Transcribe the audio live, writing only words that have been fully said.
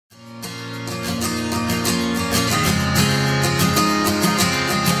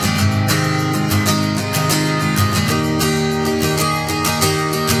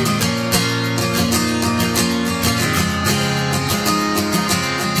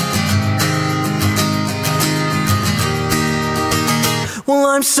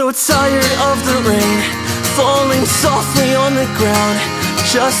I'm so tired of the rain falling softly on the ground,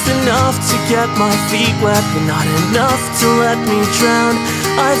 just enough to get my feet wet, but not enough to let me drown.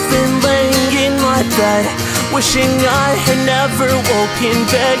 I've been laying in my bed, wishing I had never woken,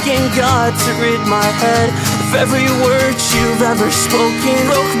 begging God to rid my head of every word you've ever spoken.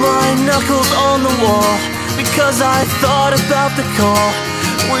 Broke my knuckles on the wall because I thought about the call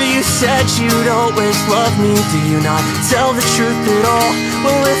where you said you'd always love me. Do you not tell the truth at all?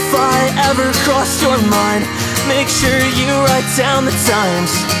 Well, if I ever cross your mind, make sure you write down the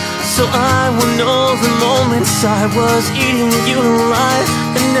times, so I will know the moments I was eating you alive.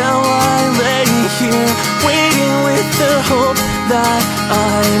 And now I lay here waiting with the hope that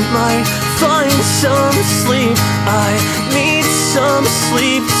I might find some sleep. I need some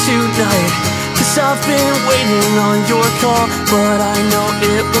sleep tonight, 'cause I've been waiting on your call, but I know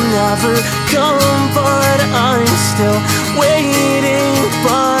it will never come. But I'm still waiting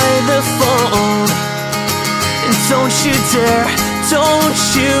by the phone. And don't you dare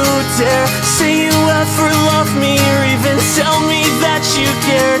say you ever loved me, or even tell me that you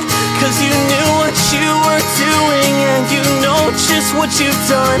cared, 'cause you knew what you were doing, and you know just what you've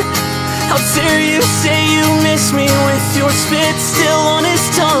done. How dare you say you miss me with your spit still on his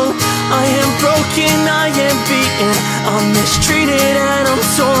tongue? I am broken, I am beaten, I'm mistreated and I'm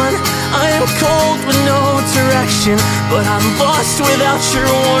torn. I am cold with no direction, but I'm lost without your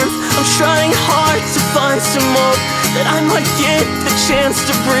warmth. I'm trying hard to find some hope that I might get the chance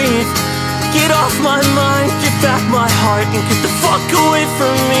to breathe. Get off my mind, get back my heart, and get the fuck away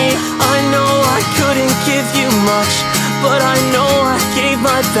from me. I know I couldn't give you much, but I know I gave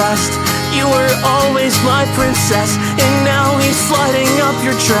my best. You were always my princess, and now he's sliding up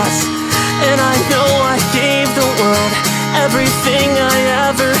your dress. And I know I gave the world everything I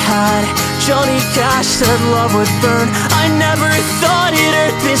ever had. Johnny Cash said love would burn, I never thought it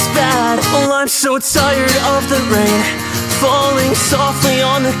hurt this bad. Well, I'm so tired of the rain falling softly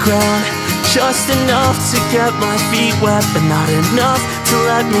on the ground, just enough to get my feet wet, but not enough to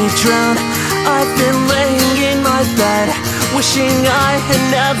let me drown. I've been laying in my bed, wishing I had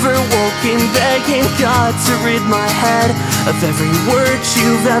never woken, begging God to rid my head of every word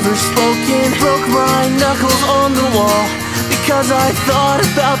you've ever spoken. Broke my knuckles on the wall because I thought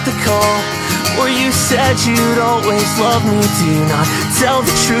about the call where you said you'd always love me. Do you not tell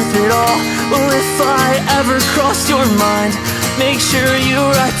the truth at all? Well, if I ever cross your mind, make sure you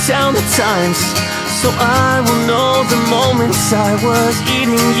write down the times, so I will know the moments I was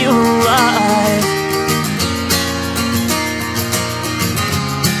eating you alive.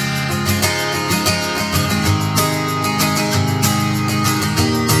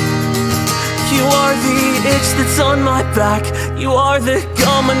 You are the itch that's on my back, you are the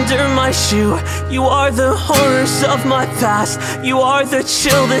gum under my shoe, you are the horrors of my past, you are the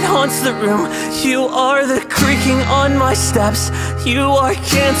chill that haunts the room, you are the creaking on my steps, you are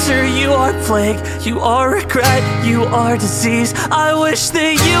cancer, you are plague, you are regret, you are disease. I wish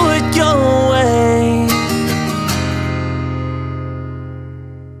that you would go away.